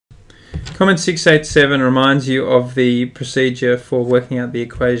Comment 687 reminds you of the procedure for working out the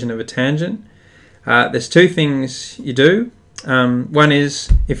equation of a tangent. There's two things you do. One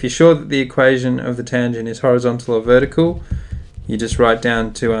is, if you're sure that the equation of the tangent is horizontal or vertical, you just write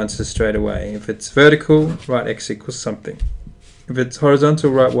down two answers straight away. If it's vertical, write x equals something. If it's horizontal,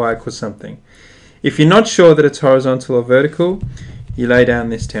 write y equals something. If you're not sure that it's horizontal or vertical, you lay down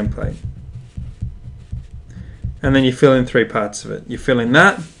this template. And then you fill in three parts of it. You fill in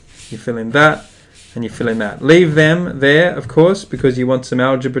that, you fill in that, and you fill in that. Leave them there, of course, because you want some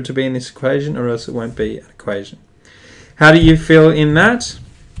algebra to be in this equation, or else it won't be an equation. How do you fill in that?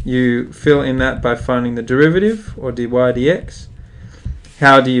 You fill in that by finding the derivative, or dy dx.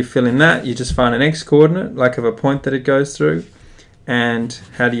 How do you fill in that? You just find an x-coordinate, like of a point that it goes through. And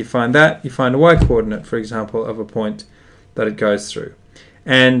how do you find that? You find a y-coordinate, for example, of a point that it goes through.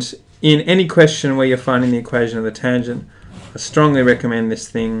 And in any question where you're finding the equation of the tangent, I strongly recommend this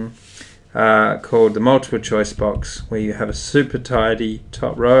thing called the multiple choice box, where you have a super tidy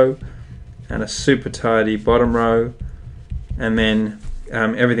top row and a super tidy bottom row, and then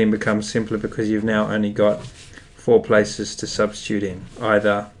everything becomes simpler because you've now only got 4 places to substitute in,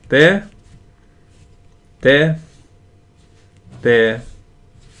 either there, there, there,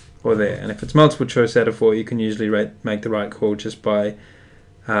 or there. And if it's multiple choice out of 4, you can usually make the right call just by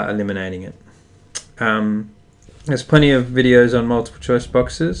eliminating it. There's plenty of videos on multiple choice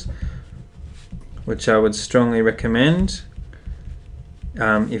boxes, which I would strongly recommend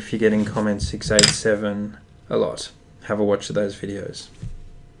if you're getting comment 687 a lot. Have a watch of those videos.